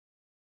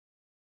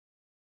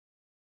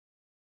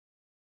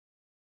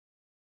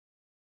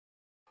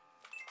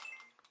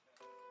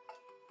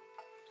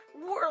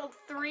World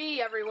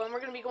 3, everyone. We're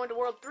going to be going to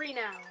World 3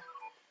 now.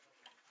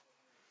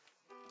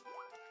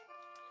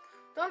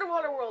 The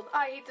underwater world.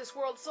 I hate this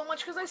world so much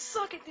because I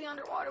suck at the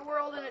underwater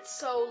world and it's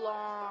so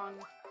long.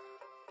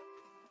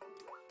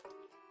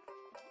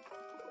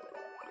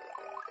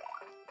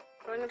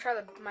 But I'm going to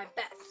try my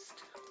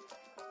best.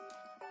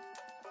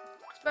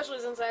 Especially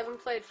since I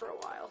haven't played for a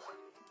while.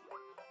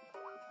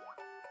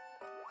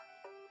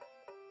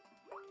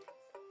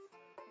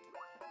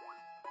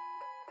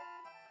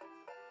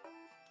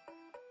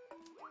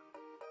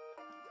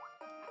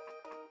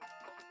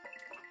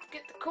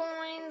 Get the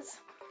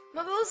coins.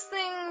 Now those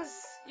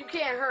things you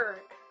can't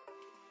hurt.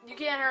 You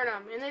can't hurt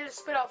them, and they just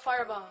spit out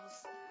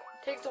fireballs.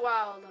 Takes a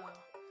while though.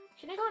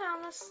 Can you go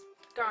down this?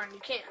 Darn, you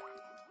can't.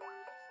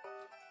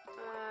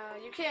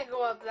 You can't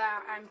go up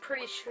that. I'm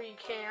pretty sure you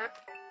can't.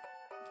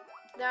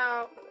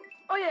 Now,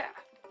 oh yeah,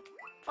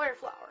 fire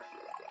flower.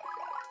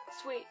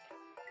 Sweet.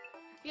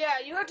 Yeah,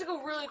 you have to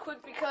go really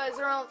quick because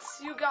or else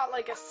you got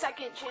like a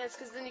second chance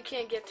because then you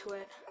can't get to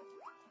it.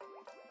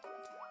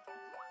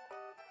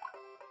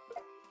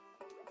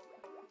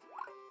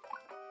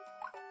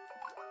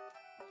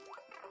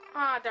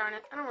 Ah, darn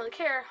it. I don't really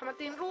care. I'm at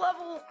the end of the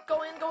level.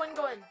 Go in, go in,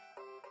 go in.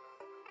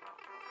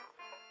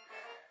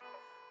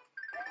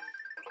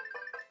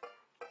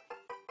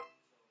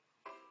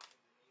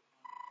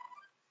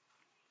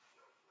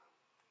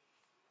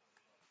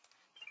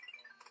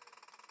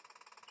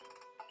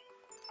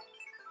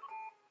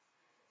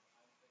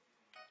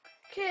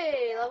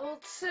 Okay, level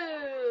 2.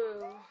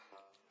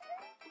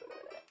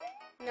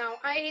 Now,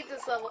 I hate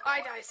this level.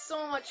 I die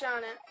so much on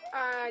it.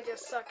 I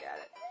just suck at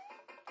it.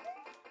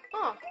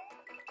 Oh.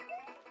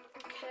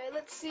 Okay,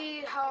 let's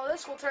see how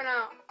this will turn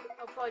out.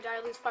 I'll probably die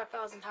at least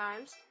 5,000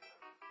 times.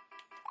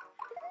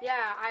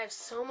 Yeah, I have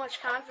so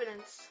much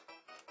confidence.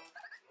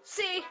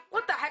 See?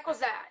 What the heck was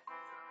that?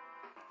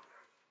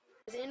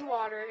 He's in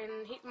water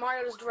and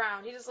Mario just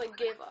drowned. He just like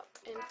gave up.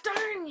 And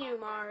darn you,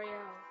 Mario.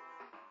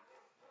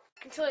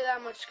 I can tell you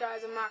that much,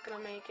 guys. I'm not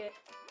gonna make it.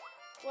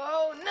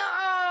 Whoa,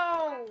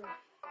 no!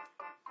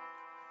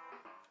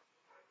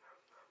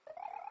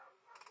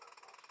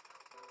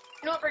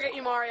 Don't forget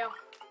you, Mario.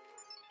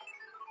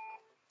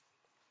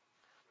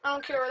 I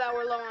don't care that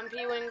we're low on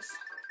P-Wings.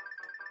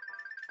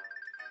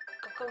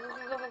 Go, go, go, go,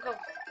 go, go, go.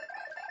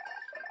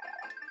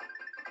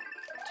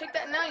 Take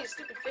that now, you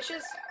stupid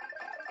fishes.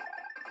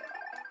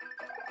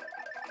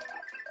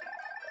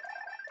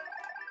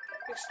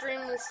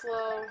 Extremely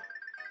slow.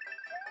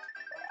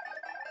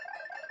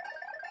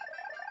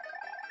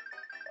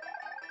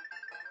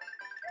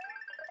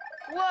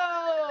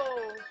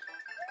 Whoa!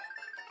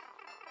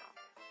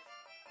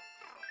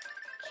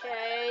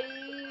 Okay.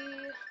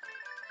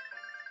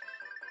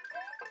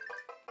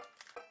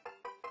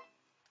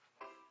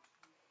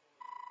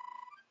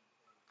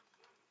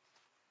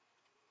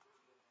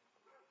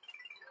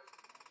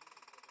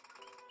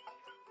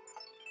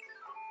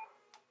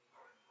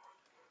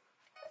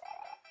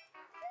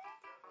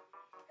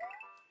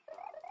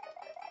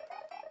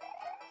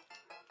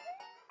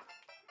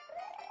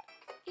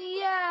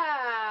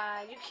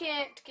 Yeah, you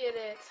can't get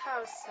it.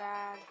 How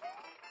sad.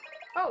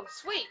 Oh,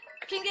 sweet.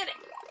 I can get it.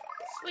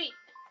 Sweet.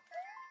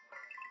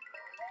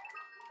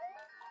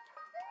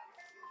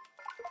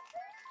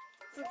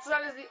 Since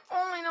that is the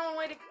only known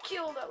way to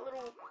kill that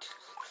little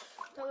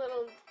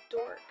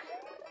dork.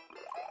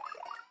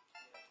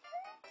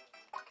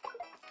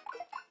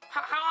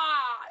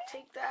 Ha-ha!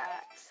 Take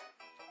that.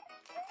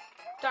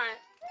 Darn it.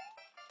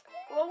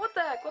 Well, what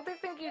the heck? What they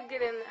think you'd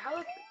get in? How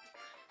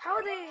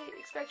would they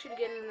expect you to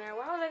get in there?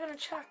 How are they gonna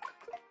check?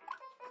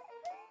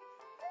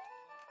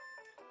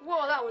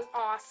 Whoa, that was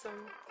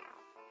awesome.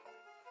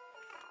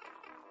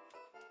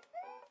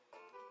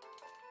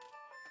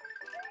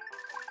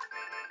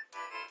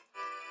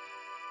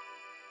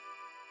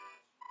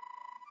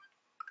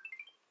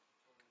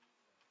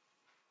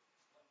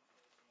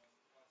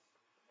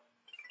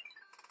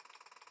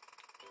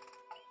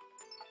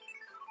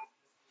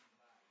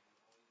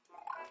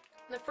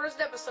 In the first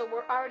episode,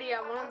 we're already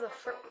at one of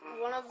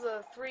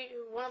the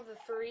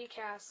three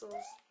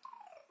castles.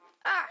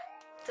 Ah,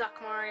 duck,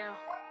 Mario.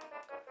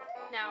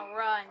 Now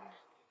run.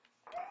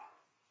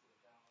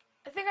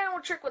 I think I know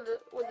a trick with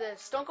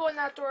this. Don't go in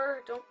that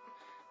door. Don't.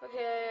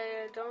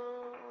 Okay,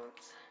 don't.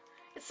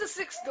 It's the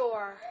 6th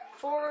door.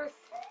 4th,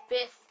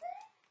 5th,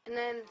 and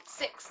then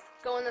 6th.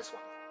 Go in this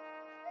one.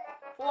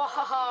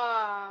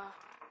 Wahaha!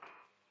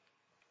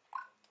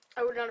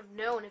 I would not have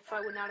known if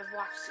I would not have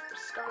watched Super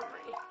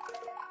Starry.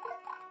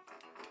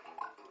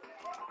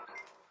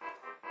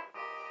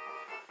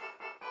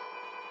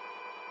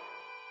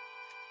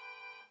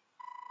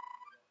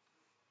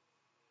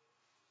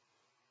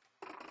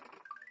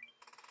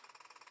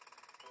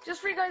 Just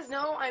for you guys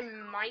know, I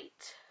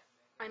might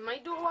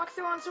do a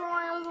walkthrough on Super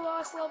Mario The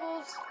Lost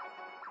Levels,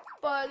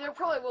 but there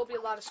probably will be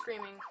a lot of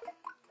screaming.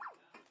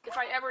 If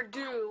I ever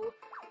do,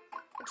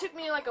 it took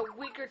me like a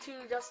week or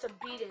two just to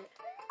beat it,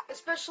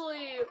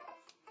 especially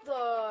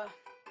the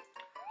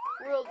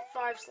World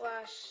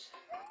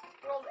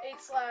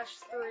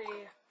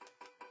 8/3.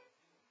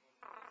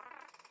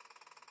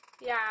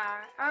 Yeah,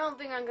 I don't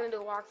think I'm gonna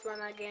do a walkthrough on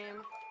that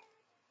game.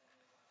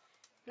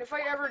 And if I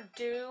ever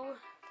do,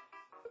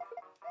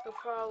 it'll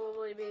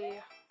probably be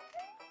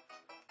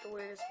the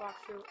weirdest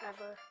walkthrough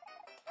ever.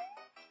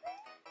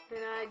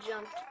 And I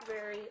jumped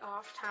very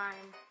off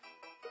time.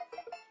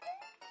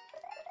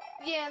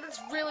 Yeah,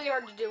 that's really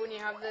hard to do when you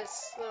have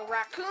this little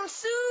raccoon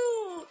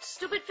suit!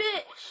 Stupid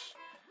fish!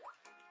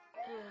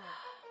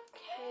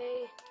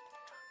 Okay,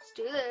 let's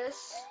do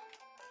this.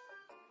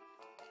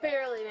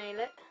 Barely made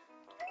it.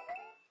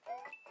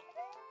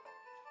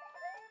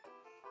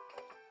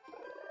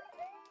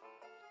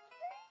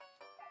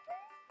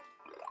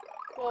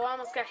 Well, I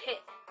almost got hit.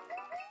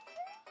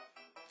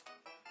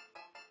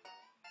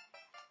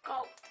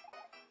 Go.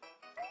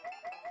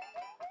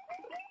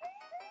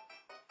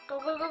 Go,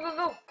 go, go, go,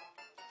 go.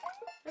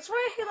 That's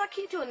why I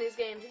keep doing these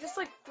games. He just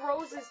like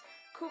throws his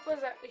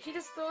Koopas at, he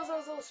just throws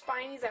those little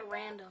Spinies at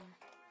random.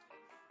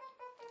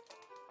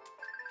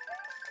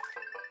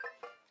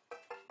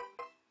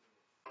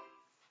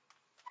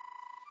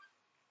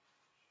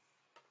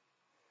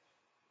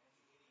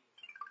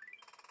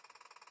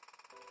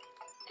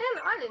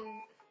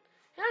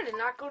 And I did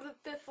not go to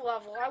the 5th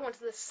level. I went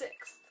to the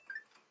 6th.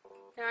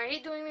 And I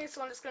hate doing these,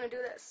 so I'm just gonna do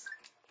this.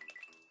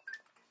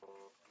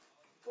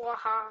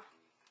 Waha.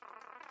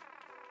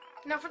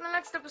 Now for the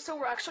next episode,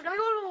 we're actually gonna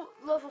go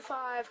to level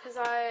 5, because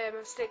I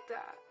mistaked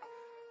that.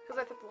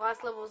 Because I thought the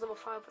last level was level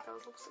 5, but that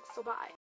was level 6, so bye.